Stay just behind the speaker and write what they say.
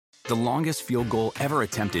The longest field goal ever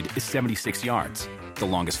attempted is 76 yards. The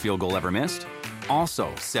longest field goal ever missed?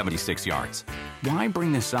 Also 76 yards. Why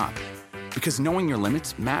bring this up? Because knowing your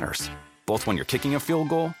limits matters, both when you're kicking a field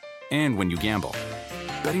goal and when you gamble.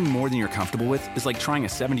 Betting more than you're comfortable with is like trying a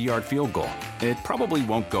 70-yard field goal. It probably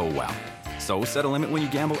won't go well. So set a limit when you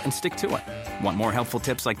gamble and stick to it. Want more helpful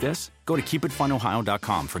tips like this? Go to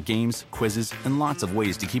keepitfunohio.com for games, quizzes, and lots of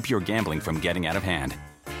ways to keep your gambling from getting out of hand.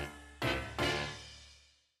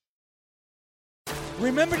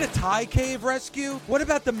 Remember the Thai cave rescue? What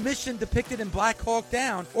about the mission depicted in Black Hawk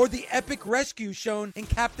Down or the epic rescue shown in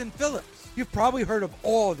Captain Phillips? You've probably heard of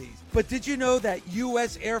all of these, but did you know that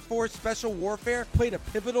U.S. Air Force Special Warfare played a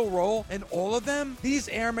pivotal role in all of them? These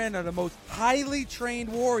airmen are the most highly trained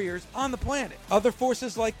warriors on the planet. Other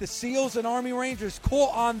forces like the SEALs and Army Rangers call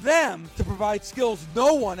on them to provide skills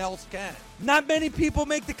no one else can. Not many people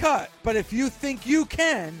make the cut, but if you think you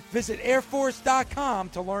can, visit airforce.com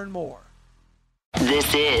to learn more.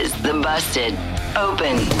 This is the Busted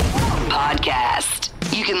Open Podcast.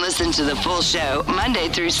 You can listen to the full show Monday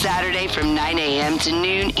through Saturday from 9 a.m. to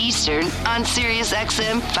noon Eastern on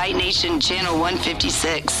SiriusXM Fight Nation Channel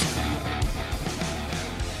 156.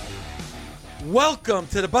 Welcome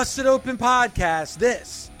to the Busted Open Podcast.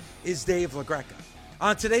 This is Dave LaGreca.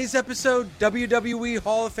 On today's episode, WWE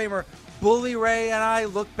Hall of Famer Bully Ray and I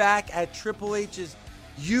look back at Triple H's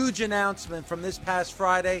huge announcement from this past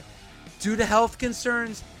Friday. Due to health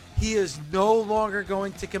concerns, he is no longer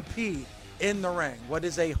going to compete in the ring. What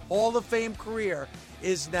is a Hall of Fame career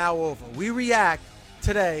is now over. We react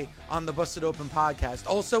today on the Busted Open Podcast.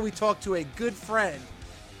 Also, we talk to a good friend,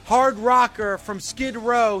 hard rocker from Skid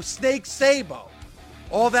Row, Snake Sabo.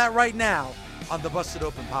 All that right now on the Busted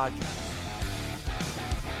Open Podcast.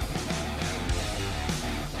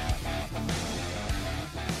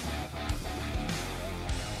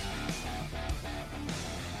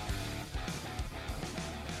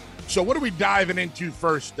 So what are we diving into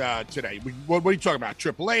first today? What are you talking about?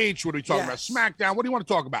 Triple H? What are we talking about? SmackDown? What do you want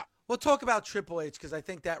to talk about? We'll talk about Triple H because I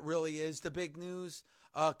think that really is the big news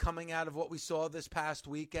coming out of what we saw this past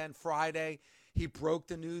weekend. Friday, he broke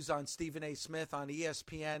the news on Stephen A. Smith on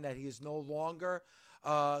ESPN that he is no longer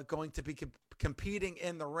going to be competing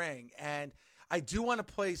in the ring. And I do want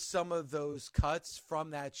to play some of those cuts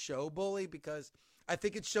from that show, Bully, because I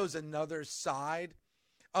think it shows another side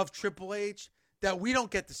of Triple H that we don't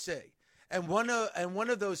get to see. And one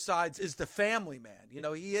of those sides is the family man. You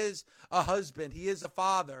know, he is a husband. He is a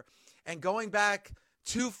father. And going back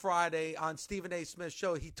to Friday on Stephen A. Smith's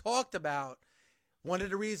show, he talked about one of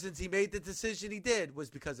the reasons he made the decision he did was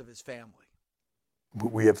because of his family.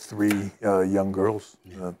 We have three young girls,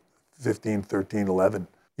 15, 13, 11.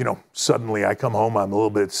 You know, suddenly I come home, I'm a little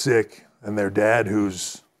bit sick, and their dad,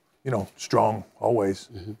 who's, you know, strong always,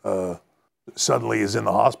 suddenly is in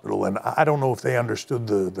the hospital, and I don't know if they understood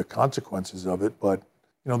the consequences of it, but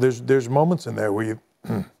you know, there's moments in there where you,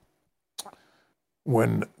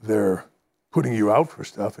 when they're putting you out for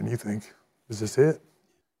stuff, and you think, is this it?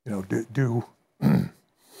 You know,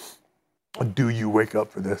 do you wake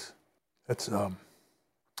up for this? That's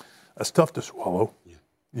tough to swallow,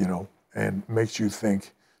 you know, and makes you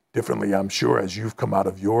think differently. I'm sure as you've come out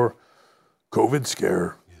of your COVID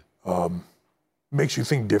scare. Makes you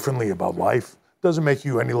think differently about life. Doesn't make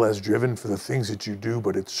you any less driven for the things that you do,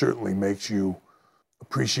 but it certainly makes you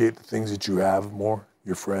appreciate the things that you have more,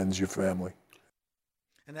 your friends, your family.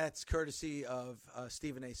 And that's courtesy of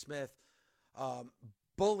Stephen A. Smith.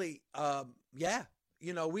 Bully,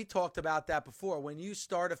 you know, we talked about that before. When you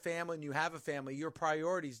start a family and you have a family, your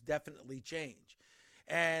priorities definitely change.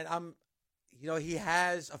 And he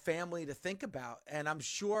has a family to think about. And I'm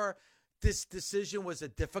sure this decision was a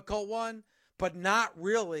difficult one, but not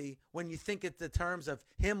really when you think at the terms of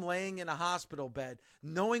him laying in a hospital bed,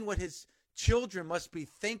 knowing what his children must be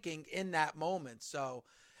thinking in that moment. So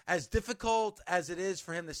as difficult as it is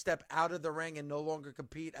for him to step out of the ring and no longer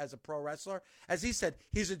compete as a pro wrestler, as he said,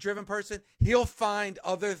 he's a driven person. He'll find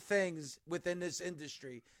other things within this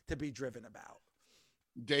industry to be driven about.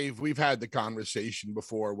 Dave, we've had the conversation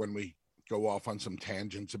before when we go off on some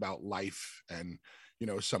tangents about life and, you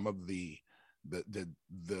know, some of the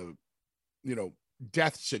you know,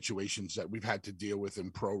 death situations that we've had to deal with in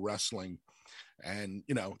pro wrestling. And,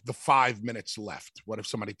 you know, the 5 minutes left. What if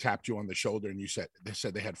somebody tapped you on the shoulder and they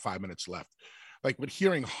said they had 5 minutes left? Like, but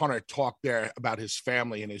hearing Hunter talk there about his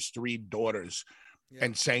family and his three daughters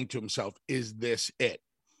and saying to himself, is this it?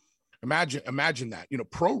 Imagine that, you know,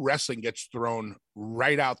 pro wrestling gets thrown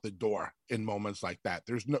right out the door in moments like that.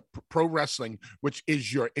 There's no pro wrestling, which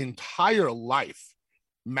is your entire life,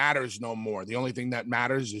 matters no more. The only thing that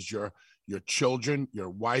matters is your your children, your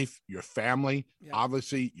wife, your family,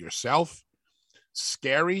 obviously yourself.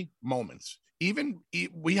 Scary moments. Even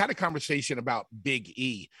we had a conversation about Big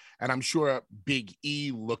E, and I'm sure Big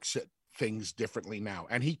E looks at things differently now.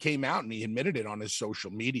 And he came out and he admitted it on his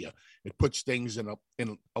social media. It puts things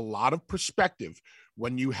in a lot of perspective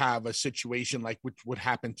when you have a situation like what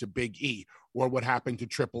happened to Big E or what happened to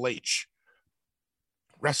Triple H.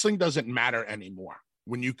 Wrestling doesn't matter anymore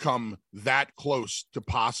when you come that close to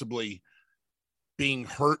possibly being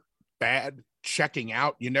hurt bad, checking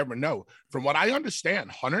out. You never know. From what I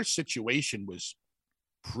understand, Hunter's situation was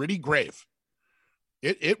pretty grave.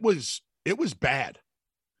 It was bad.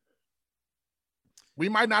 We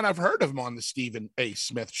might not have heard of him on the Stephen A.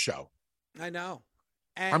 Smith show. I know.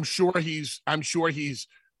 And I'm sure he's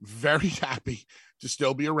very happy to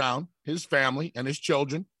still be around his family and his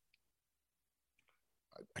children.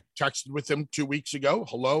 I texted with him 2 weeks ago.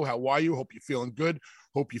 Hello, how are you? Hope you're feeling good.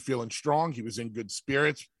 Hope you're feeling strong. He was in good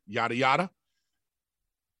spirits, yada, yada.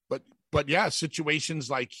 But yeah, situations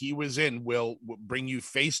like he was in will bring you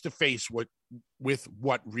face to face with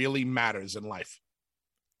what really matters in life.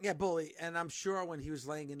 Yeah, Bully. And I'm sure when he was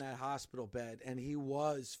laying in that hospital bed and he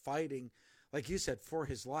was fighting, like you said, for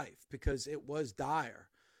his life because it was dire.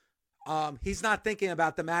 He's not thinking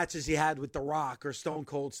about the matches he had with The Rock or Stone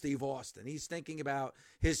Cold Steve Austin. He's thinking about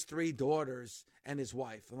his 3 daughters and his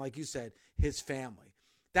wife. And like you said, his family.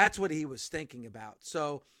 That's what he was thinking about.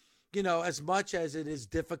 So, you know, as much as it is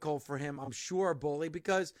difficult for him, I'm sure, Bully,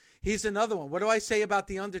 because he's another one. What do I say about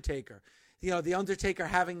The Undertaker? You know, The Undertaker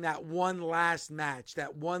having that one last match,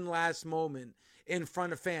 that one last moment in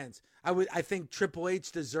front of fans. I think Triple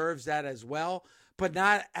H deserves that as well, but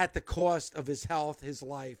not at the cost of his health, his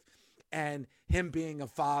life, and him being a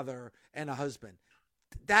father and a husband.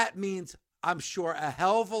 That means, I'm sure, a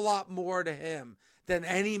hell of a lot more to him than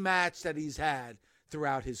any match that he's had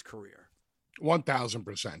throughout his career.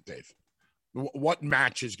 1,000%, Dave. What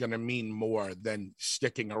match is going to mean more than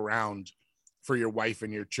sticking around for your wife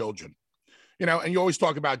and your children? You know, and you always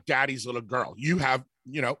talk about daddy's little girl. You have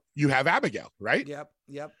Abigail, right?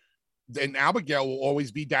 Yep. And Abigail will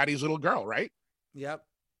always be daddy's little girl, right? Yep.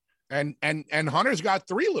 And Hunter's got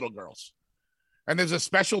 3 little girls. And there's a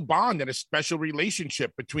special bond and a special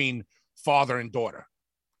relationship between father and daughter.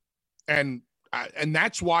 And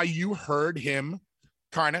that's why you heard him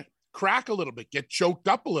kind of crack a little bit, get choked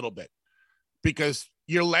up a little bit, because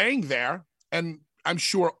you're laying there and I'm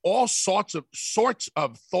sure all sorts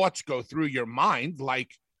of thoughts go through your mind,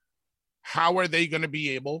 like, how are they going to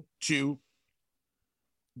be able to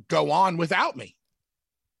go on without me?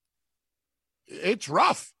 It's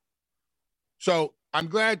rough. So I'm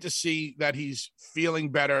glad to see that he's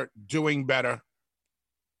feeling better, doing better.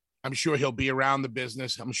 I'm sure he'll be around the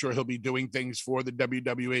business. I'm sure he'll be doing things for the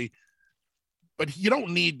WWE. But you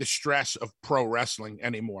don't need the stress of pro wrestling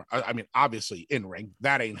anymore. I mean, obviously, in-ring,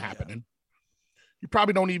 that ain't happening. Yeah. You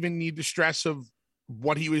probably don't even need the stress of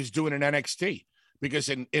what he was doing in NXT, because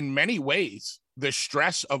in many ways, the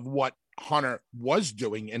stress of what Hunter was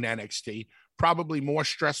doing in NXT, probably more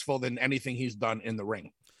stressful than anything he's done in the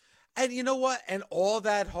ring. And you know what? And all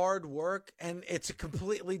that hard work, and it's a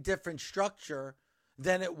completely different structure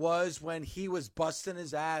than it was when he was busting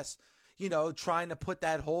his ass, you know, trying to put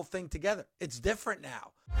that whole thing together. It's different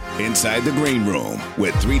now. Inside the Green Room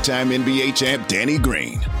with 3-time NBA champ Danny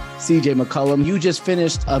Green. CJ McCollum, you just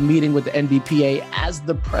finished a meeting with the NBPA as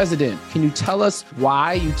the president. Can you tell us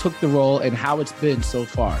why you took the role and how it's been so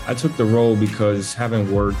far? I took the role because having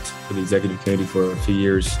worked for the executive committee for a few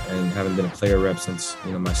years and having been a player rep since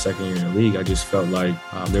my second year in the league, I just felt like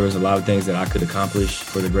there was a lot of things that I could accomplish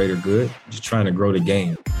for the greater good, just trying to grow the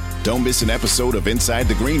game. Don't miss an episode of Inside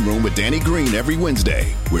the Green Room with Danny Green every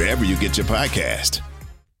Wednesday, wherever you get your podcast.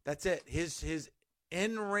 That's it. His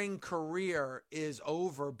in-ring career is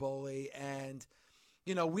over, Bully. And,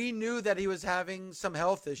 you know, we knew that he was having some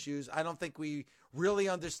health issues. I don't think we really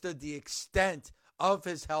understood the extent of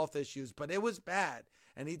his health issues, but it was bad.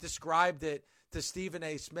 And he described it to Stephen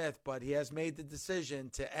A. Smith, but he has made the decision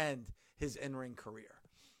to end his in-ring career.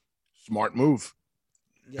 Smart move.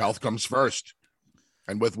 Yeah. Health comes first.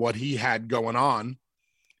 And with what he had going on,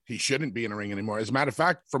 he shouldn't be in a ring anymore. As a matter of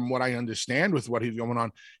fact, from what I understand with what he's going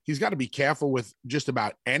on, he's got to be careful with just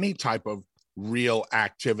about any type of real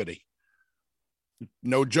activity.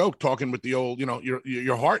 No joke, talking with the old,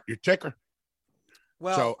 your heart, your ticker.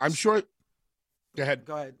 Well, so I'm sure. Go ahead.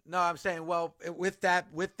 Go ahead. No, I'm saying, well, with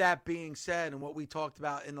that being said, and what we talked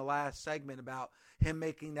about in the last segment about him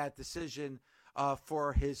making that decision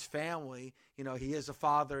for his family, he is a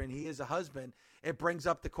father and he is a husband. It brings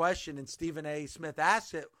up the question, and Stephen A. Smith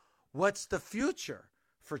asked it, what's the future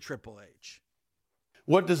for Triple H?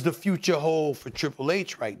 What does the future hold for Triple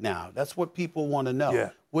H right now? That's what people want to know. Yeah.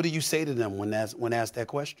 What do you say to them when asked that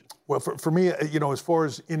question? Well, for me, as far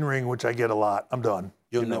as in-ring, which I get a lot, I'm done.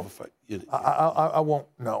 You'll never fight. I won't.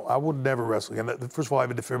 No, I would never wrestle again. First of all, I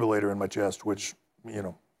have a defibrillator in my chest, which,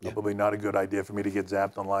 probably not a good idea for me to get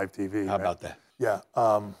zapped on live TV. How about that? Yeah.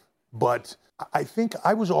 But I think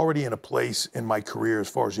I was already in a place in my career as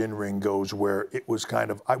far as in-ring goes where it was kind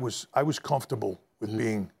of, I was comfortable with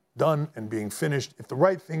being done and being finished. If the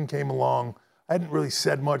right thing came along, I hadn't really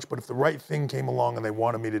said much, but if the right thing came along and they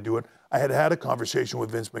wanted me to do it, I had had a conversation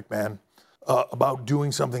with Vince McMahon about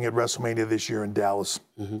doing something at WrestleMania this year in Dallas,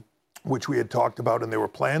 which we had talked about and there were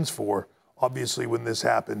plans for. Obviously, when this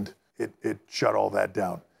happened, it shut all that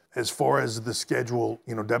down. As far as the schedule,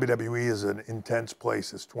 WWE is an intense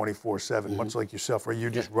place. It's 24/7, much like yourself, where you're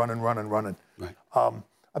just running. Right.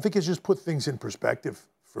 I think it's just put things in perspective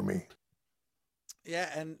for me.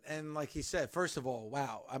 Yeah, and like he said, first of all,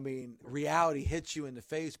 wow. I mean, reality hits you in the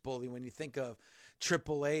face, Bully, when you think of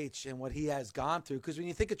Triple H and what he has gone through. Because when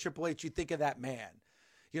you think of Triple H, you think of that man,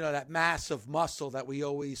 that massive muscle that we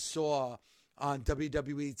always saw on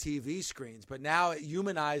WWE TV screens. But now it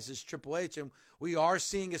humanizes Triple H, and we are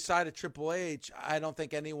seeing a side of Triple H I don't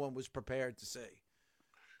think anyone was prepared to see.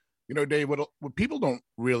 Dave, what people don't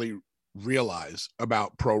really realize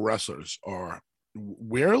about pro wrestlers are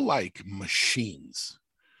we're like machines,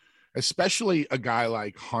 especially a guy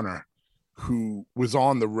like Hunter, who was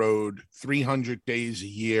on the road 300 days a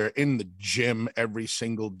year, in the gym every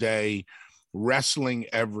single day, wrestling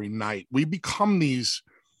every night. We become these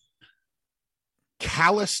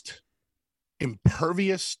calloused,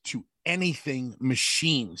 impervious to anything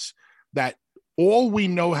machines that all we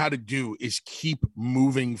know how to do is keep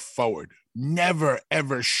moving forward. Never,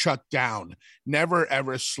 ever shut down. Never,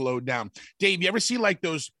 ever slow down. Dave, you ever see like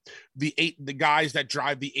the guys that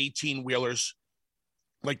drive the 18-wheelers,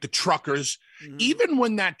 like the truckers? Even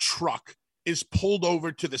when that truck is pulled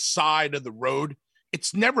over to the side of the road,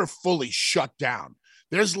 it's never fully shut down.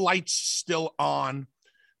 There's lights still on.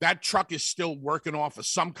 That truck is still working off of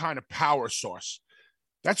some kind of power source.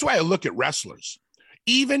 That's why I look at wrestlers.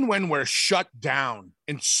 Even when we're shut down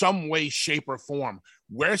in some way, shape, or form,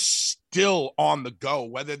 we're still on the go,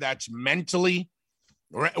 whether that's mentally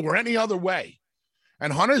or any other way.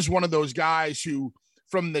 And Hunter's one of those guys who,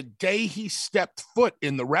 from the day he stepped foot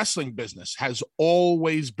in the wrestling business, has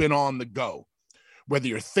always been on the go. Whether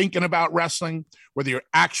you're thinking about wrestling, whether you're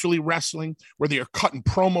actually wrestling, whether you're cutting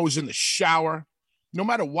promos in the shower, no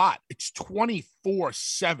matter what, it's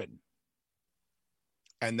 24/7.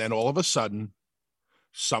 And then all of a sudden,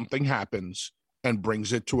 something happens and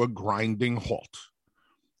brings it to a grinding halt,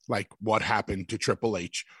 like what happened to Triple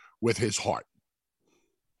H with his heart.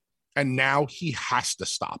 And now he has to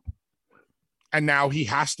stop. And now he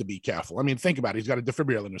has to be careful. I mean, think about it. He's got a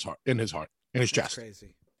defibrillator in his chest.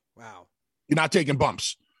 Crazy. Wow. You're not taking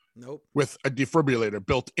bumps. Nope. With a defibrillator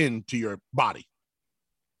built into your body.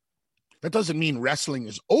 That doesn't mean wrestling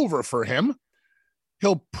is over for him.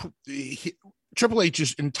 Triple H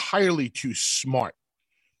is entirely too smart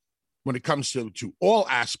when it comes to all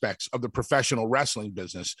aspects of the professional wrestling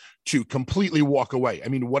business to completely walk away. I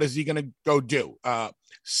mean, what is he going to go do?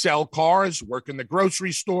 Sell cars, work in the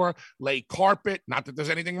grocery store, lay carpet? Not that there's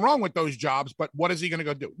anything wrong with those jobs, but what is he going to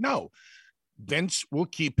go do? No. Vince will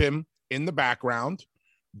keep him in the background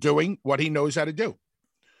doing what he knows how to do.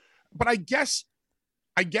 But I guess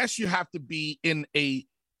you have to be in the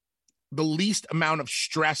least amount of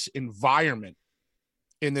stress environment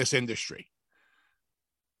in this industry.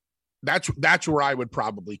 That's where I would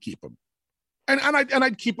probably keep him. And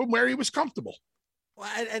I'd keep him where he was comfortable. Well,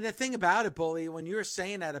 and the thing about it, Bully, when you're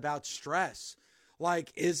saying that about stress,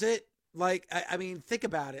 like, is it like, I mean, think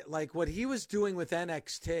about it. Like what he was doing with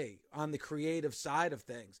NXT on the creative side of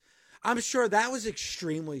things, I'm sure that was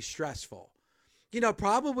extremely stressful.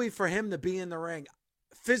 Probably for him to be in the ring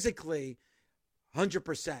physically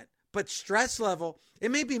 100%, but stress level, it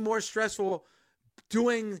may be more stressful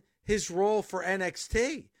doing his role for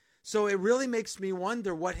NXT. So it really makes me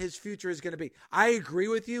wonder what his future is going to be. I agree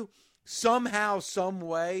with you. Somehow, some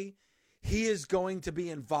way, he is going to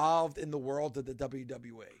be involved in the world of the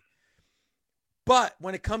WWE. But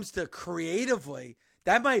when it comes to creatively,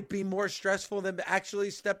 that might be more stressful than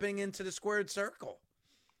actually stepping into the squared circle.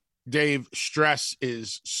 Dave, stress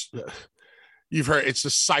is, you've heard, it's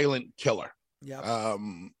a silent killer. Yeah.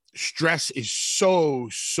 Stress is so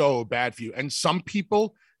bad for you. And some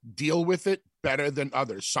people deal with it better than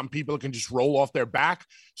others. Some people can just roll off their back.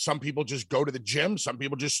 Some people just go to the gym. Some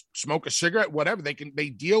people just smoke a cigarette, whatever. They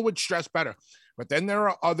deal with stress better. But then there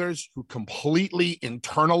are others who completely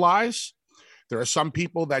internalize There are some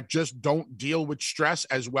people that just don't deal with stress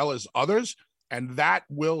as well as others, and that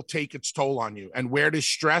will take its toll on you. And where does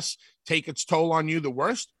stress take its toll on you the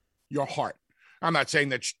worst? Your heart. I'm not saying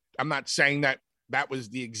that that was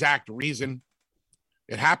the exact reason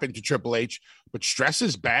it happened to Triple H, but stress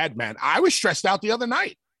is bad, man. I was stressed out the other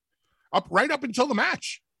night, right up until the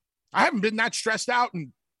match. I haven't been that stressed out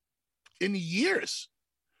in years.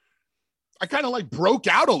 I kind of like broke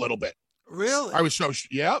out a little bit. Really? I was so,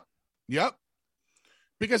 yep.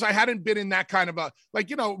 Because I hadn't been in that kind of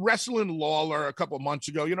wrestling Lawler a couple of months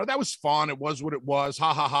ago, that was fun. It was what it was.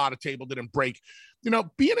 Ha, ha, ha. The table didn't break.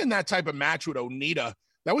 Being in that type of match with Onita,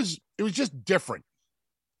 it was just different.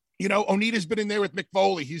 Onita's been in there with Mick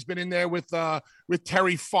Foley. He's been in there with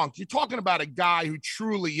Terry Funk. You're talking about a guy who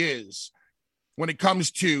truly is, when it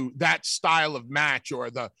comes to that style of match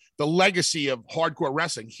or the legacy of hardcore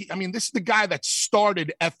wrestling. This is the guy that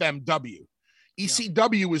started FMW.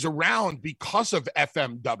 ECW was around because of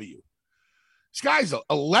FMW. This guy's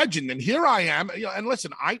a legend, and here I am. And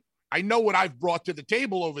listen, I know what I've brought to the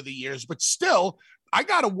table over the years, but still, I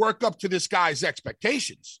got to work up to this guy's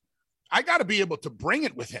expectations. I got to be able to bring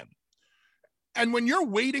it with him. And when you're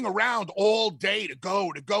waiting around all day to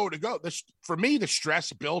go, for me, the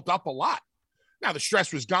stress built up a lot. Now, the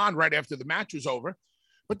stress was gone right after the match was over.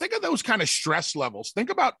 But think of those kind of stress levels. Think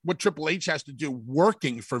about what Triple H has to do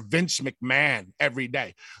working for Vince McMahon every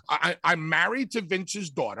day. I'm married to Vince's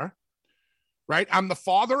daughter, right? I'm the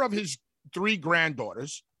father of his 3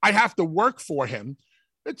 granddaughters. I have to work for him.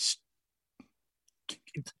 It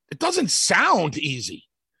doesn't sound easy.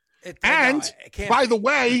 By the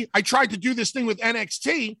way, I tried to do this thing with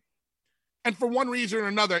NXT, and for one reason or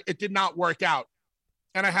another, it did not work out.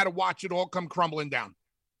 And I had to watch it all come crumbling down.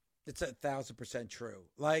 It's 1,000% true.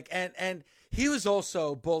 And he was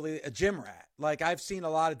also Bully, a gym rat. I've seen a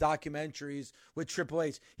lot of documentaries with Triple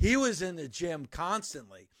H. He was in the gym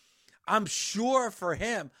constantly. I'm sure for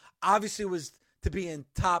him, obviously, was to be in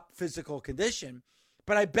top physical condition.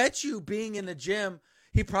 But I bet you being in the gym,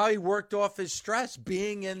 he probably worked off his stress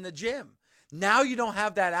being in the gym. Now you don't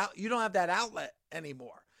have that out. You don't have that outlet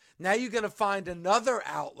anymore. Now you're going to find another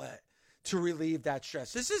outlet to relieve that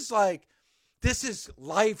stress. This is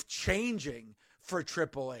life-changing for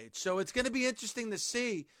Triple H. So it's going to be interesting to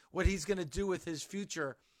see what he's going to do with his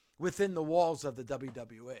future within the walls of the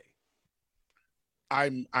WWE.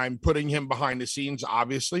 I'm putting him behind the scenes,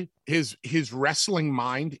 obviously. His wrestling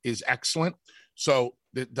mind is excellent. So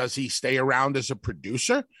does he stay around as a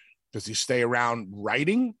producer? Does he stay around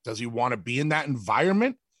writing? Does he want to be in that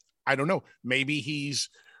environment? I don't know. Maybe he's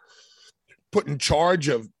put in charge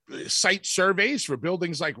of site surveys for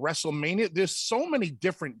buildings like WrestleMania. There's so many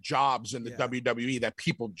different jobs in the WWE that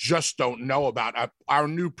people just don't know about. Our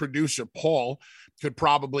new producer, Paul, could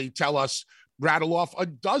probably rattle off a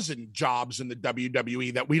dozen jobs in the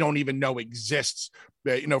WWE that we don't even know exists,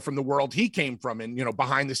 from the world he came from, and,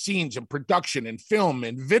 behind the scenes and production and film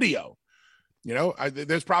and video.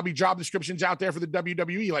 There's probably job descriptions out there for the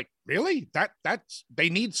WWE. Like, really? That's they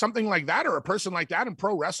need something like that or a person like that in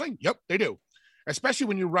pro wrestling? Yep, they do. Especially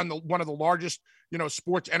when you run one of the largest,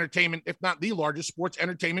 sports entertainment, if not the largest sports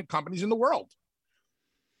entertainment companies in the world.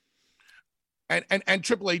 And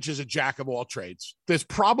Triple H is a jack of all trades. There's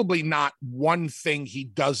probably not one thing he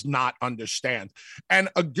does not understand. And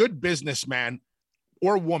a good businessman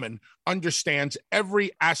or woman understands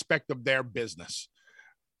every aspect of their business.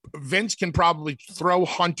 Vince can probably throw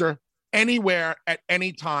Hunter anywhere at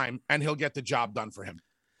any time, and he'll get the job done for him.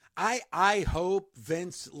 I hope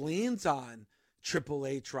Vince leans on Triple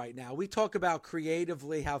H right now. We talk about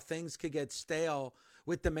creatively how things could get stale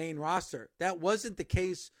with the main roster. That wasn't the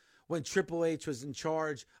case when Triple H was in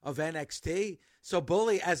charge of NXT. So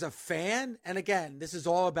Bully, as a fan, and again, this is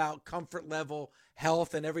all about comfort level,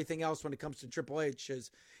 health, and everything else when it comes to Triple H, is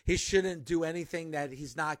he shouldn't do anything that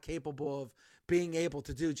he's not capable of being able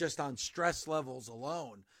to do just on stress levels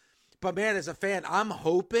alone. But man, as a fan, I'm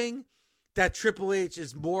hoping that Triple H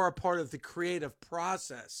is more a part of the creative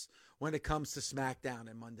process when it comes to SmackDown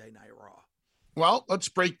and Monday Night Raw. Well, let's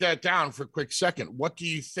break that down for a quick second. What do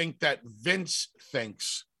you think that Vince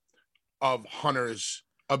thinks of Hunter's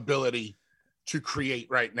ability to create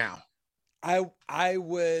right now? I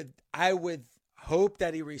would hope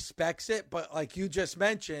that he respects it, but like you just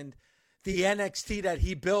mentioned, the NXT that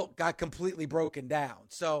he built got completely broken down.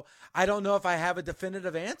 So I don't know if I have a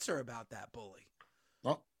definitive answer about that, Bully.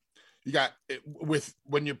 Well, you got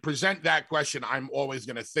when you present that question, I'm always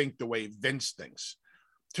going to think the way Vince thinks.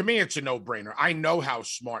 To me, it's a no-brainer. I know how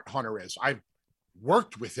smart Hunter is. I've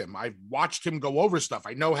worked with him. I've watched him go over stuff.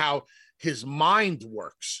 I know how his mind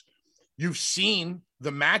works. You've seen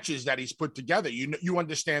the matches that he's put together. You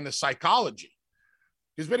understand the psychology.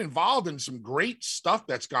 He's been involved in some great stuff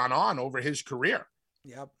that's gone on over his career.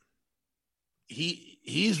 Yep.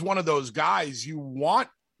 He's one of those guys you want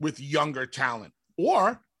with younger talent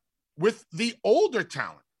or with the older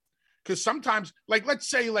talent. Because sometimes, like,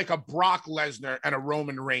 let's say like a Brock Lesnar and a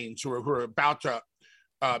Roman Reigns who are about to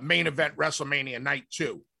main event WrestleMania Night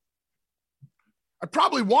 2. I'd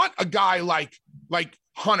probably want a guy like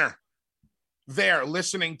Hunter there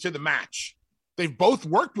listening to the match. They've both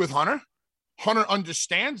worked with Hunter. Hunter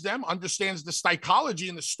understands them, understands the psychology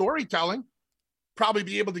and the storytelling, probably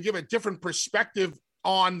be able to give a different perspective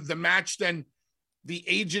on the match than the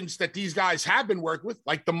agents that these guys have been working with,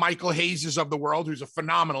 like the Michael Hayeses of the world, who's a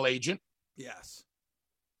phenomenal agent. Yes.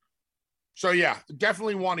 So, yeah,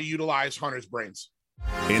 definitely want to utilize Hunter's brains.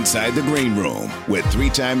 Inside the Green Room with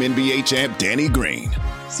 3-time NBA champ Danny Green.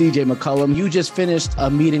 CJ McCollum, you just finished a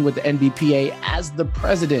meeting with the NBPA as the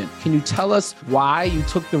president. Can you tell us why you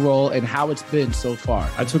took the role and how it's been so far?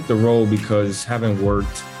 I took the role because having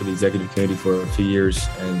worked for the executive committee for a few years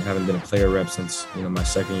and having been a player rep since my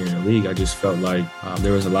second year in the league, I just felt like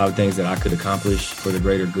there was a lot of things that I could accomplish for the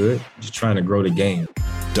greater good, just trying to grow the game.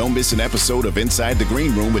 Don't miss an episode of Inside the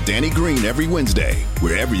Green Room with Danny Green every Wednesday,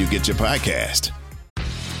 wherever you get your podcast.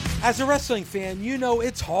 As a wrestling fan, you know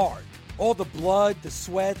it's hard. All the blood, the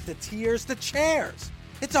sweat, the tears, the chairs.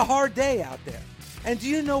 It's a hard day out there. And do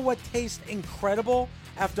you know what tastes incredible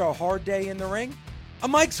after a hard day in the ring? A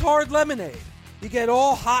Mike's Hard Lemonade. You get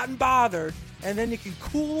all hot and bothered, and then you can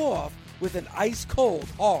cool off with an ice-cold,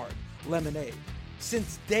 hard lemonade.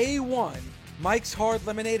 Since day one, Mike's Hard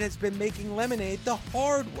Lemonade has been making lemonade the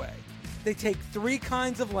hard way. They take 3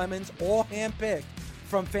 kinds of lemons, all hand-picked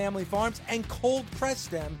from family farms, and cold press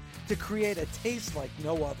them to create a taste like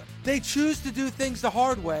no other. They choose to do things the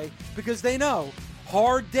hard way because they know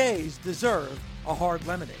hard days deserve a hard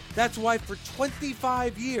lemonade. That's why for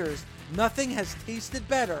 25 years, nothing has tasted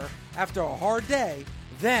better after a hard day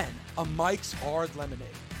than a Mike's Hard Lemonade.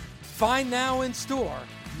 Find now in store.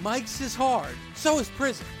 Mike's is hard, so is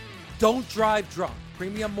prison. Don't drive drunk.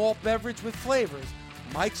 Premium malt beverage with flavors.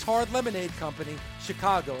 Mike's Hard Lemonade Company,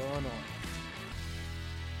 Chicago, Illinois.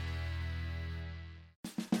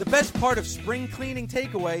 The best part of spring cleaning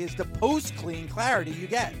takeaway is the post-clean clarity you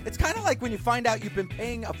get. It's kind of like when you find out you've been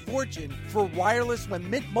paying a fortune for wireless when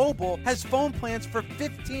Mint Mobile has phone plans for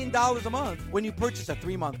 $15 a month when you purchase a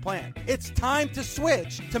 3-month plan. It's time to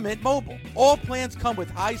switch to Mint Mobile. All plans come with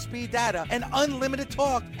high-speed data and unlimited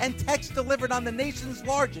talk and text delivered on the nation's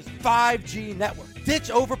largest 5G network. Ditch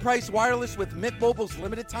overpriced wireless with Mint Mobile's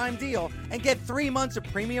limited time deal and get 3 months of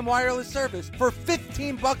premium wireless service for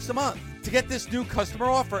 $15 a month. To get this new customer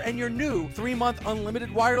offer and your new 3-month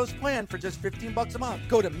unlimited wireless plan for just $15 a month,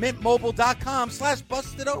 go to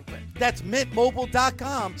mintmobile.com/bustedopen. That's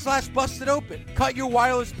mintmobile.com/bustedopen. Cut your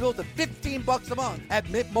wireless bill to $15 a month at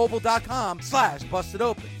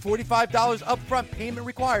mintmobile.com/bustedopen. $45 upfront payment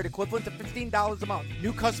required, equivalent to $15 a month.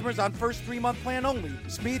 New customers on first 3-month plan only.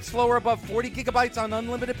 Speed slower above 40 gigabytes on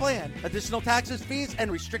unlimited plan. Additional taxes, fees,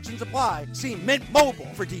 and restrictions apply. See Mint Mobile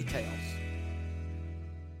for details.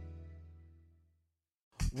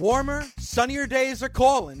 Warmer, sunnier days are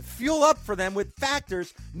calling. Fuel up for them with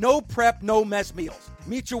Factor's no prep, no mess meals.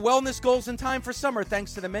 Meet your wellness goals in time for summer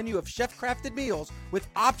thanks to the menu of chef-crafted meals with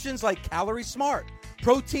options like Calorie Smart,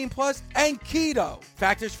 Protein Plus, and Keto.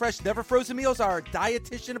 Factor's fresh, never frozen meals are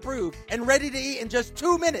dietitian approved and ready to eat in just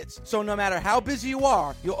 2 minutes. So no matter how busy you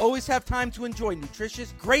are, you'll always have time to enjoy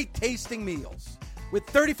nutritious, great tasting meals. With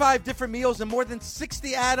 35 different meals and more than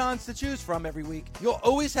 60 add-ons to choose from every week, you'll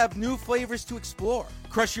always have new flavors to explore.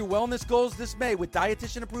 Crush your wellness goals this May with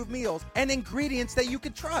dietitian-approved meals and ingredients that you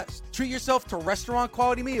can trust. Treat yourself to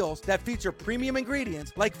restaurant-quality meals that feature premium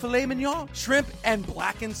ingredients like filet mignon, shrimp, and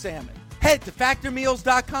blackened salmon. Head to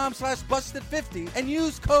factormeals.com/busted50 and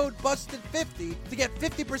use code busted50 to get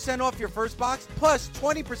 50% off your first box plus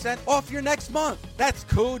 20% off your next month. That's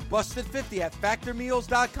code busted50 at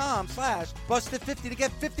factormeals.com/busted50 to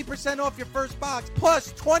get 50% off your first box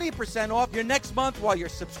plus 20% off your next month while your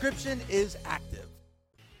subscription is active.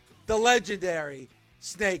 The legendary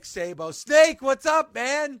Snake Sabo. Snake, what's up,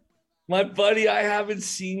 man? My buddy, I haven't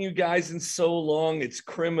seen you guys in so long. It's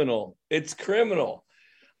criminal. It's criminal.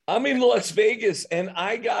 I'm in Las Vegas, and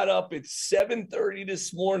I got up at 7:30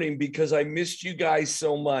 this morning because I missed you guys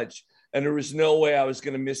so much, and there was no way I was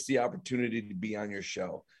going to miss the opportunity to be on your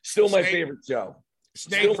show. Still my favorite show.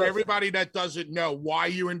 Snake, for everybody that doesn't know, why are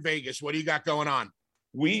you in Vegas? What do you got going on?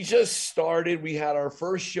 We just started. We had our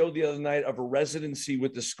first show the other night of a residency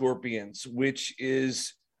with the Scorpions, which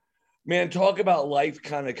is, man, talk about life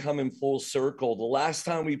kind of coming full circle. The last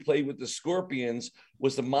time we played with the Scorpions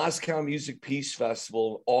was the Moscow Music Peace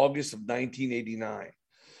Festival, August of 1989.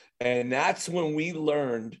 And that's when we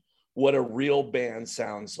learned what a real band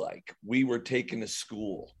sounds like. We were taken to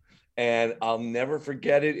school, and I'll never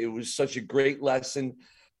forget it. It was such a great lesson.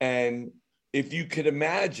 And if you could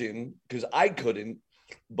imagine, because I couldn't,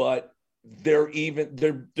 but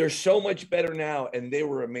they're so much better now, and they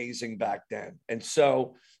were amazing back then. And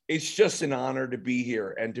so it's just an honor to be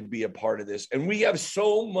here and to be a part of this. And we have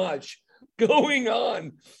so much going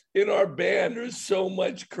on in our band. There's so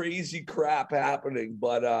much crazy crap happening,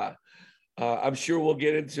 but I'm sure we'll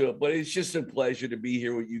get into it. But it's just a pleasure to be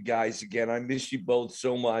here with you guys again. I miss you both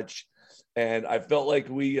so much, and I felt like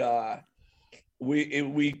we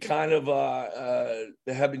kind of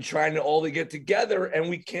have been trying to all to get together, and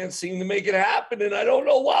we can't seem to make it happen, and I don't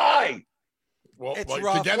know why. Well, It's well,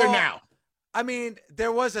 rough. together Well, now. I mean,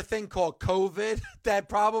 there was a thing called COVID that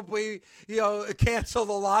probably, canceled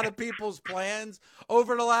a lot of people's plans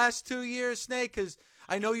over the last 2 years, Snake, because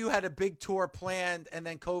I know you had a big tour planned and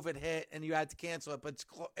then COVID hit and you had to cancel it. But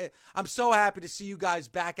I'm so happy to see you guys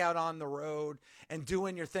back out on the road and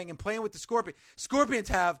doing your thing and playing with the Scorpions. Scorpions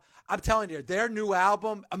have, I'm telling you, their new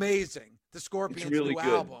album, amazing. The Scorpions' really new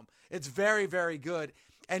good. album. It's very, very good.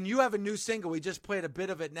 And you have a new single. We just played a bit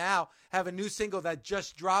of it now. Have a new single that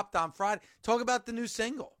just dropped on Friday. Talk about the new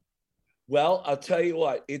single. Well, I'll tell you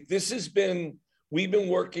what, we've been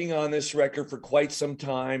working on this record for quite some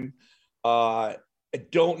time. I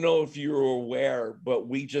don't know if you're aware, but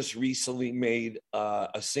we just recently made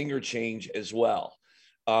a singer change as well.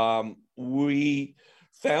 We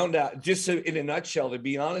found out, just in a nutshell, to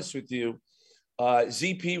be honest with you,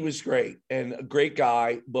 ZP was great and a great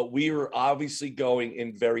guy, but we were obviously going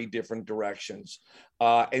in very different directions.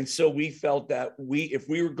 And so we felt that if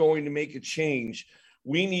we were going to make a change,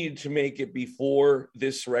 we needed to make it before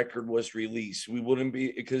this record was released. We wouldn't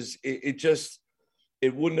be, because it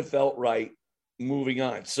wouldn't have felt right moving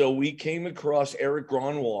on. So we came across Eric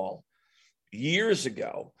Gronwall years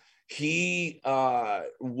ago. He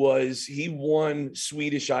won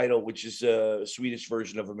Swedish Idol, which is a Swedish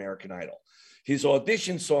version of American Idol. His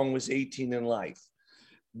audition song was 18 in Life.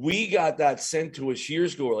 We got that sent to us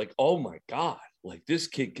years ago. We're like, oh my God, like this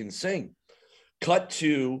kid can sing. Cut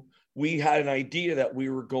to, we had an idea that we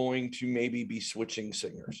were going to maybe be switching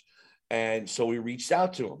singers. And so we reached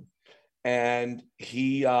out to him, and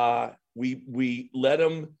we let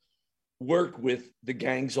him work with the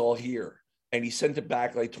Gangs All Here. And he sent it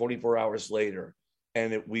back like 24 hours later.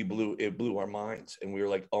 And it blew our minds. And we were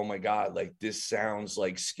like, oh my God, like this sounds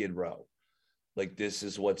like Skid Row. Like this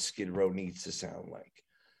is what Skid Row needs to sound like.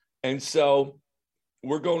 And so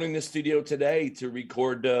we're going in the studio today to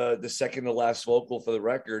record the second to last vocal for the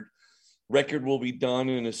record. Record will be done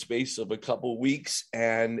in a space of a couple weeks,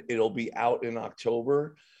 and it'll be out in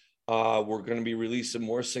October. We're going to be releasing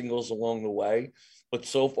more singles along the way, but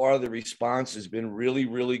so far the response has been really,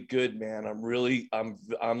 really good, man. I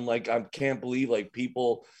can't believe like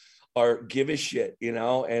people give a shit,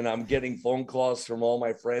 and I'm getting phone calls from all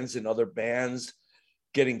my friends and other bands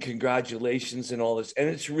getting congratulations and all this. And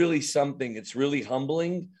it's really something. It's really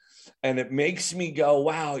humbling. And it makes me go,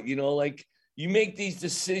 wow, like you make these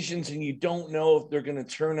decisions and you don't know if they're going to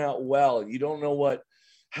turn out well. You don't know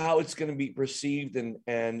how it's going to be perceived and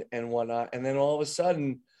whatnot. And then all of a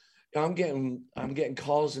sudden I'm getting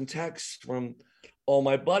calls and texts from all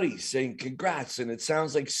my buddies saying congrats. And it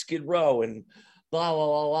sounds like Skid Row and blah, blah,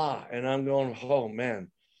 blah, blah. And I'm going, oh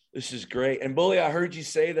man, this is great. And Bully, I heard you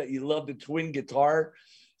say that you love the twin guitar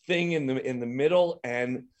thing in the middle,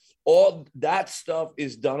 and all that stuff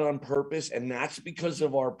is done on purpose. And that's because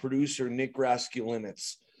of our producer, Nick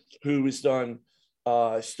Raskulinitz, who has done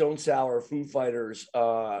Stone Sour, Foo Fighters,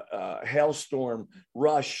 Hailstorm,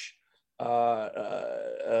 Rush,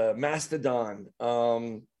 Mastodon.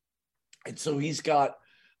 And so he's got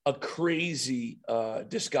a crazy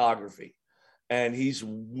discography, and he's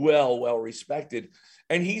well respected.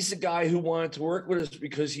 And he's the guy who wanted to work with us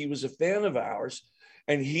because he was a fan of ours.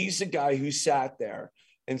 And he's the guy who sat there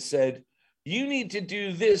and said, you need to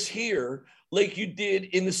do this here like you did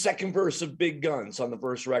in the second verse of Big Guns on the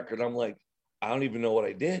first record. I'm like, I don't even know what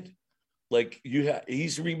I did. Like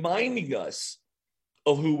he's reminding us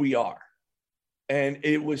of who we are. And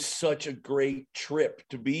it was such a great trip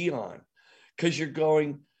to be on, because you're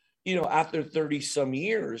going, after 30 some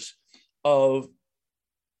years of,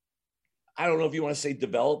 I don't know if you want to say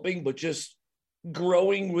developing, but just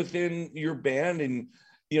growing within your band. And,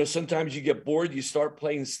 sometimes you get bored, you start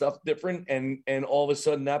playing stuff different, and all of a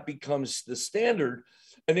sudden that becomes the standard.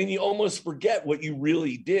 And then you almost forget what you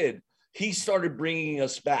really did. He started bringing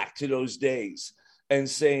us back to those days and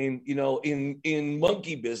saying, in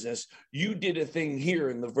Monkey Business, you did a thing here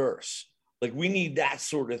in the verse. Like we need that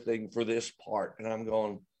sort of thing for this part. And I'm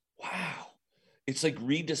going, wow, it's like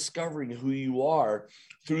rediscovering who you are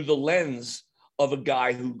through the lens of a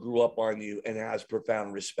guy who grew up on you and has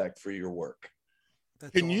profound respect for your work.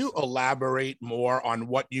 Can you elaborate more on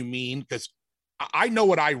what you mean? Because I know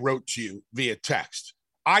what I wrote to you via text.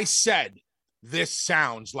 I said, this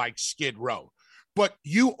sounds like Skid Row, but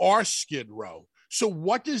you are Skid Row. So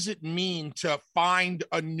what does it mean to find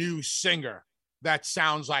a new singer that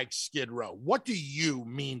sounds like Skid Row? What do you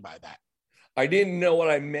mean by that? I didn't know what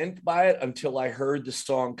I meant by it until I heard the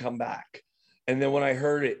song Come Back. And then when I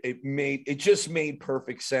heard it, it just made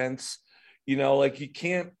perfect sense. You know, like you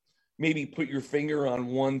can't maybe put your finger on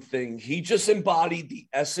one thing. He just embodied the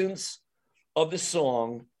essence of the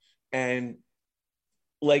song. And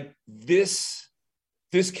like this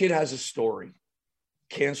kid has a story.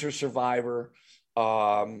 Cancer survivor,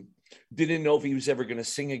 didn't know if he was ever going to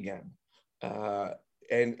sing again.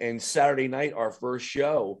 And Saturday night, our first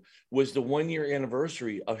show was the 1-year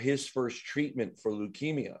anniversary of his first treatment for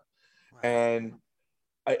leukemia. Wow. And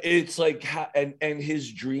it's like, and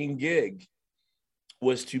his dream gig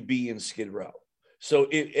was to be in Skid Row. So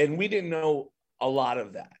and we didn't know a lot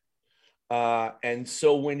of that. And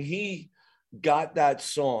so when he got that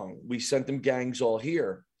song, we sent him Gangs All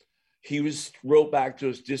Here. He wrote back to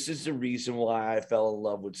us, this is the reason why I fell in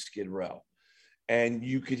love with Skid Row. And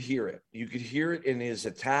you could hear it. You could hear it in his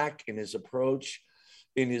attack, in his approach,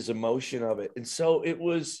 in his emotion of it. And so it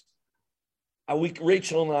was,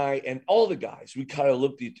 Rachel and I, and all the guys, we kind of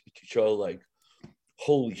looked at each other like,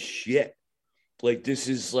 holy shit. Like, this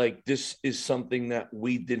is something that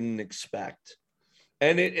we didn't expect.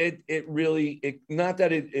 And it really, not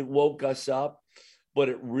that it woke us up, but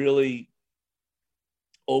it really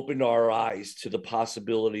opened our eyes to the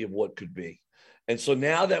possibility of what could be. And so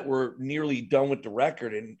now that we're nearly done with the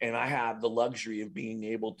record and I have the luxury of being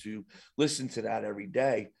able to listen to that every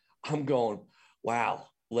day, I'm going, wow,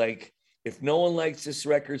 like if no one likes this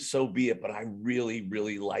record, so be it, but I really,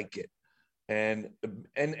 really like it. And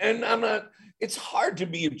I'm not, it's hard to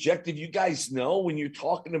be objective. You guys know when you're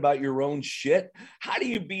talking about your own shit, how do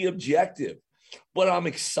you be objective? But I'm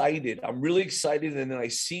excited. I'm really excited. And then I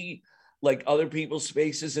see like other people's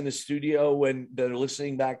faces in the studio when they're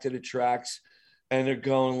listening back to the tracks and they're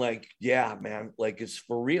going like, yeah, man, like it's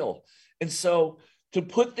for real. And so to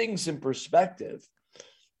put things in perspective,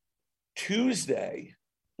 Tuesday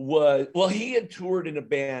was, well, he had toured in a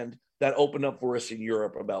band that opened up for us in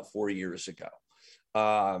Europe about 4 years ago,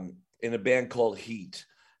 in a band called Heat.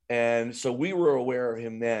 And so we were aware of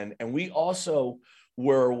him then. And we also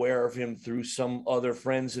were aware of him through some other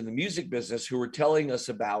friends in the music business who were telling us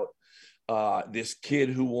about this kid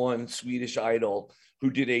who won Swedish Idol, who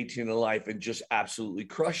did 18 in Life and just absolutely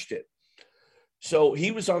crushed it. So he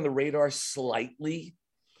was on the radar slightly,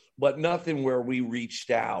 but nothing where we reached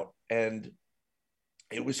out. And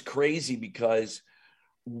it was crazy because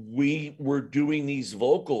we were doing these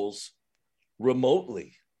vocals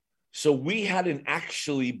remotely. So we hadn't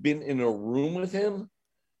actually been in a room with him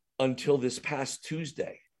until this past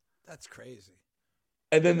Tuesday. That's crazy.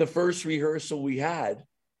 And then the first rehearsal we had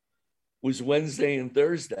was Wednesday and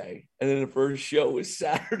Thursday. And then the first show was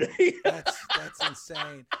Saturday. That's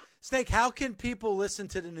insane. Snake, how can people listen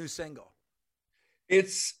to the new single?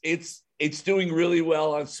 It's doing really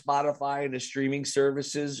well on Spotify and the streaming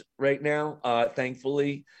services right now.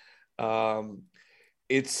 Thankfully,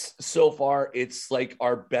 it's so far, it's like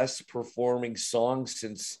our best performing song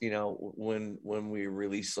since, you know, when we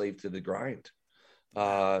released Slave to the Grind.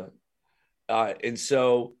 And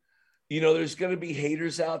so, you know, there's going to be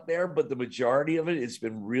haters out there, but the majority of it has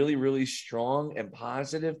been really, really strong and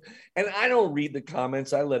positive. And I don't read the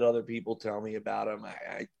comments. I let other people tell me about them.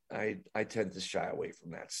 I tend to shy away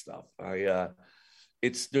from that stuff.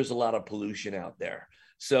 There's a lot of pollution out there.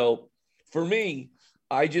 So for me,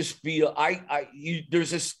 I just feel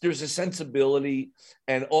there's a sensibility,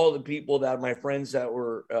 and all the people that my friends that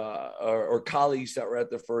were or colleagues that were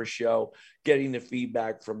at the first show, getting the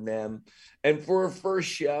feedback from them. And for a first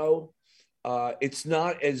show, it's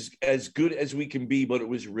not as good as we can be, but it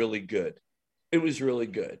was really good. It was really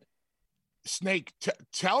good. Snake,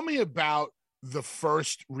 tell me about the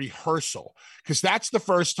first rehearsal, because that's the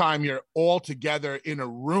first time you're all together in a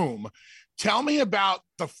room. Tell me about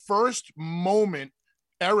the first moment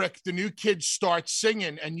Eric, the new kid, starts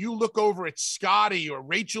singing and you look over at Scotty or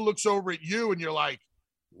Rachel looks over at you and you're like,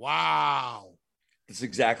 wow. That's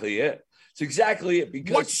exactly it. It's exactly it.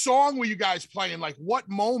 Because what song were you guys playing? Like what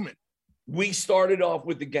moment? We started off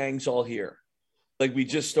with the Gangs All Here. Like we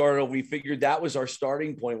just started, we figured that was our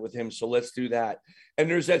starting point with him. So let's do that. And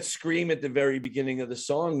there's that scream at the very beginning of the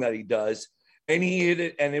song that he does. And he hit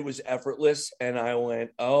it and it was effortless. And I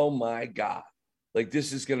went, oh my God. Like,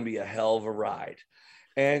 this is going to be a hell of a ride.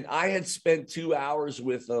 And I had spent 2 hours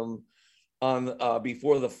with them on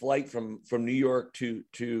before the flight from New York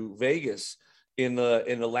to Vegas in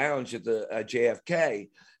the lounge at the JFK.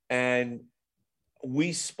 And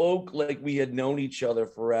we spoke like we had known each other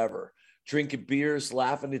forever, drinking beers,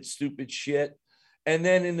 laughing at stupid shit. And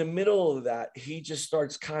then in the middle of that, he just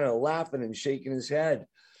starts kind of laughing and shaking his head.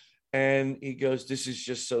 And he goes, "This is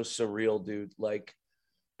just so surreal, dude. Like,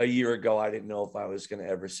 a year ago, I didn't know if I was going to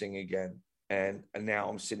ever sing again. And now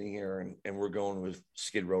I'm sitting here and we're going with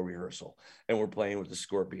Skid Row rehearsal and we're playing with the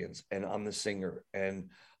Scorpions and I'm the singer." And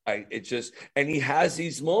and he has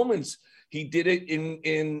these moments. He did it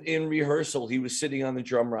in rehearsal. He was sitting on the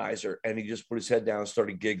drum riser and he just put his head down and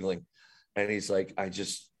started giggling. And he's like,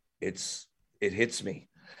 it hits me.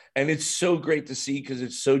 And it's so great to see because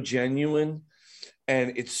it's so genuine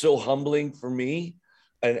and it's so humbling for me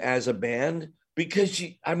and as a band, because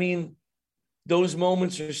those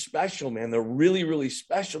moments are special, man. They're really, really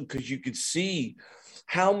special because you could see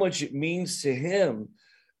how much it means to him.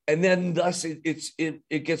 And then thus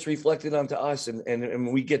it gets reflected onto us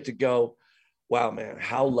and we get to go, wow, man,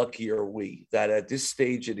 how lucky are we that at this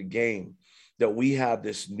stage of the game that we have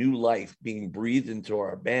this new life being breathed into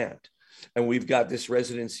our band. And we've got this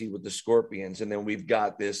residency with the Scorpions. And then we've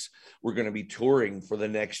got this, we're going to be touring for the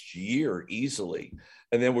next year easily.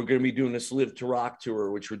 And then we're going to be doing this Live to Rock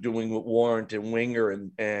tour, which we're doing with Warrant and Winger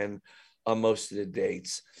and on most of the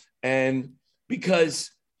dates. And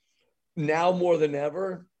because now more than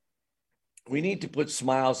ever, we need to put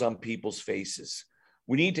smiles on people's faces.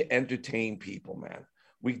 We need to entertain people, man.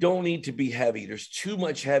 We don't need to be heavy. There's too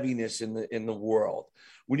much heaviness in the world.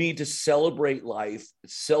 We need to celebrate life,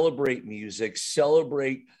 celebrate music,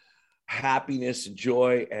 celebrate happiness and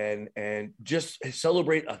joy, and just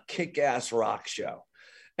celebrate a kick-ass rock show.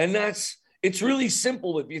 And it's really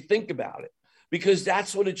simple if you think about it, because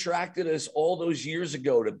that's what attracted us all those years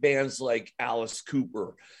ago to bands like Alice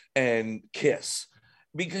Cooper and Kiss,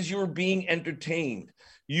 because you were being entertained.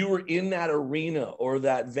 You were in that arena or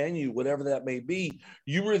that venue, whatever that may be.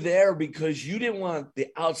 You were there because you didn't want the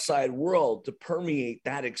outside world to permeate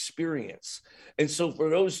that experience. And so for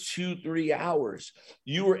those 2-3 hours,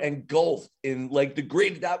 you were engulfed in like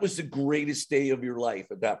that was the greatest day of your life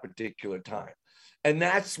at that particular time. And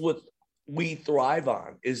that's what we thrive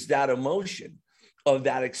on, is that emotion of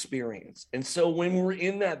that experience. And so when we're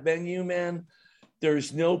in that venue, man,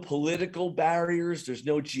 there's no political barriers. There's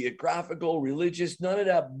no geographical, religious, none of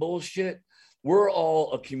that bullshit. We're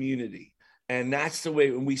all a community. And that's the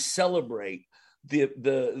way when we celebrate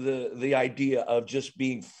the idea of just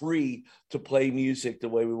being free to play music the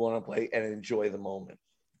way we want to play and enjoy the moment.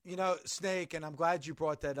 You know, Snake, and I'm glad you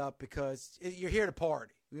brought that up because you're here to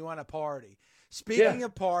party. We want to party. Speaking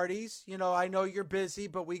of parties, you know, I know you're busy,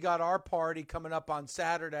 but we got our party coming up on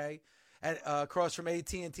Saturday across from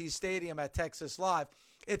AT&T Stadium at Texas Live.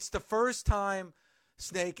 It's the first time,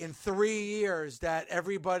 Snake, in 3 years that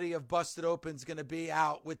everybody of Busted Open is going to be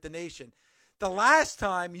out with the nation. The last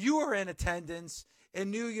time you were in attendance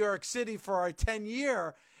in New York City for our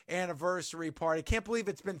 10-year anniversary party. Can't believe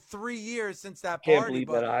it's been 3 years since that party. Can't believe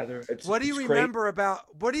that either. What do you remember about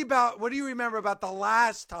the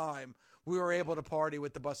last time we were able to party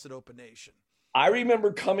with the Busted Open Nation? I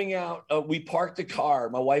remember coming out, we parked the car,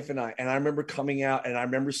 my wife and I remember coming out and I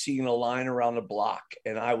remember seeing a line around the block.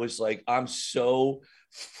 And I was like, I'm so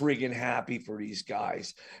friggin' happy for these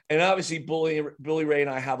guys. And obviously Billy Ray and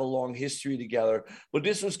I have a long history together, but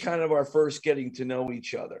this was kind of our first getting to know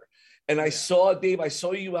each other. And I saw, Dave, I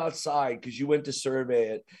saw you outside because you went to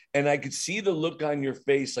survey it. And I could see the look on your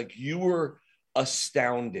face, like you were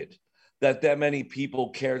astounded that many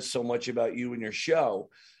people cared so much about you and your show.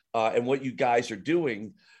 And what you guys are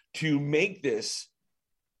doing to make this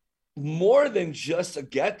more than just a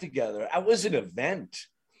get together. That was an event.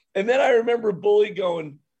 And then I remember Bully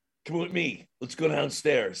going, "Come with me, let's go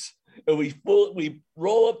downstairs." And we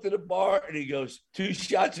roll up to the bar and he goes, "2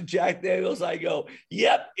 shots of Jack Daniels." I go,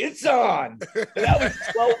 "Yep, it's on." And that was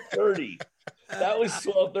 12:30. That was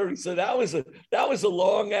 12:30. So that was a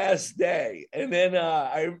long ass day. And then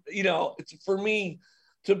it's for me,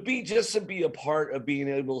 to be a part of being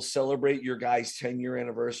able to celebrate your guys' 10-year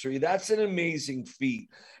anniversary, that's an amazing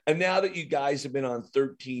feat. And now that you guys have been on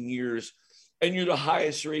 13 years and you're the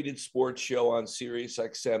highest rated sports show on Sirius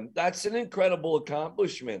XM, that's an incredible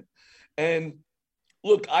accomplishment. And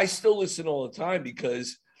look, I still listen all the time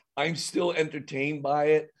because I'm still entertained by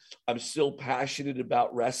it. I'm still passionate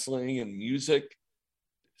about wrestling and music.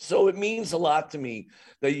 So it means a lot to me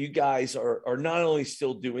that you guys are not only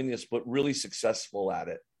still doing this, but really successful at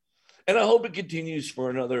it. And I hope it continues for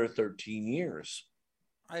another 13 years.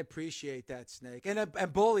 I appreciate that, Snake. And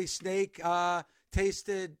Bully, Snake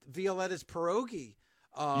tasted Violetta's pierogi.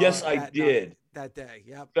 Yes, I did. That day.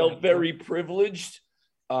 Yep. Felt very privileged.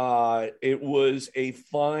 It was a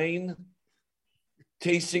fine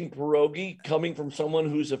tasting pierogi coming from someone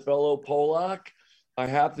who's a fellow Polak. I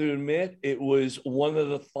have to admit, it was one of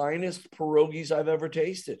the finest pierogies I've ever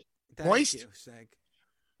tasted. Thank you, Snake.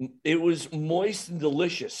 It was moist and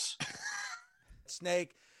delicious.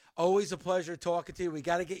 Snake, always a pleasure talking to you. We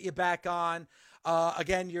got to get you back on.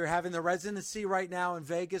 Again, you're having the residency right now in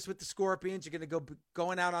Vegas with the Scorpions. You're going to go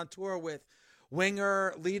going out on tour with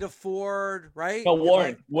Winger, Lita Ford, right? No,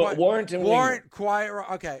 Warren. Warren and Winger. Quiet.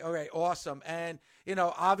 Okay, awesome. And,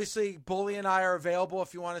 obviously, Bully and I are available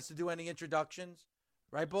if you want us to do any introductions.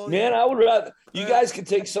 Right, Bully? Man, I would rather you guys can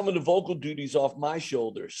take some of the vocal duties off my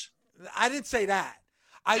shoulders. I didn't say that.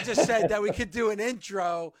 I just said that we could do an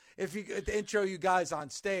intro if you could intro you guys on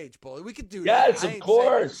stage, Bully. We could do that. Yes, of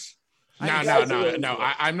course. No.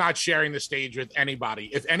 I'm not sharing the stage with anybody.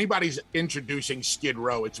 If anybody's introducing Skid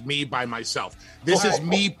Row, it's me by myself. This is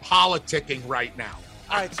me politicking right now.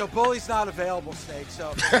 All right, so Bully's not available, Snake.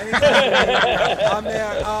 So I'm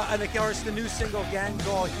there. And of course, the new single, Gang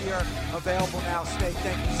Call, here, available now. Snake,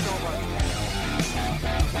 thank you so much.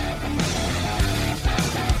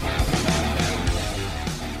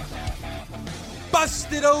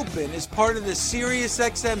 Busted Open is part of the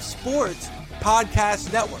SiriusXM Sports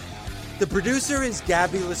Podcast Network. The producer is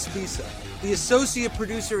Gabby Laspisa. The associate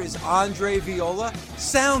producer is Andre Viola.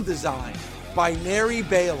 Sound design by Neri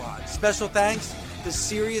Balon. Special thanks to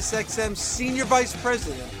SiriusXM Senior Vice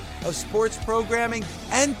President of Sports Programming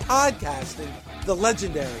and Podcasting, the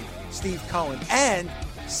legendary Steve Cohen, and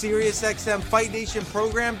SiriusXM Fight Nation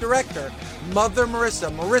Program Director, Mother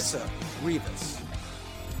Marissa Rivas.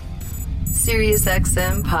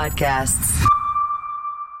 SiriusXM Podcasts.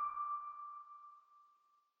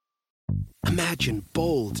 Imagine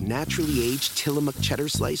bold, naturally aged Tillamook cheddar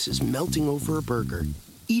slices melting over a burger,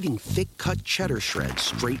 eating thick-cut cheddar shreds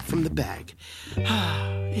straight from the bag.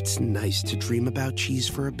 It's nice to dream about cheese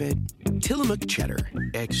for a bit. Tillamook cheddar,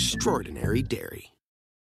 extraordinary dairy.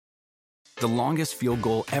 The longest field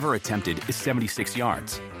goal ever attempted is 76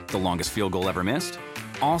 yards. The longest field goal ever missed?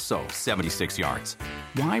 Also 76 yards.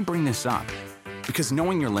 Why bring this up? Because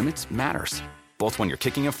knowing your limits matters, both when you're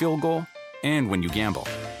kicking a field goal and when you gamble.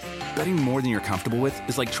 Betting more than you're comfortable with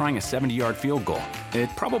is like trying a 70-yard field goal. It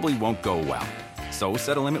probably won't go well. So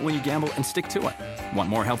set a limit when you gamble and stick to it. Want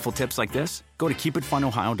more helpful tips like this? Go to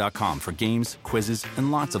keepitfunohio.com for games, quizzes,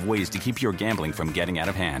 and lots of ways to keep your gambling from getting out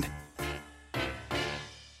of hand.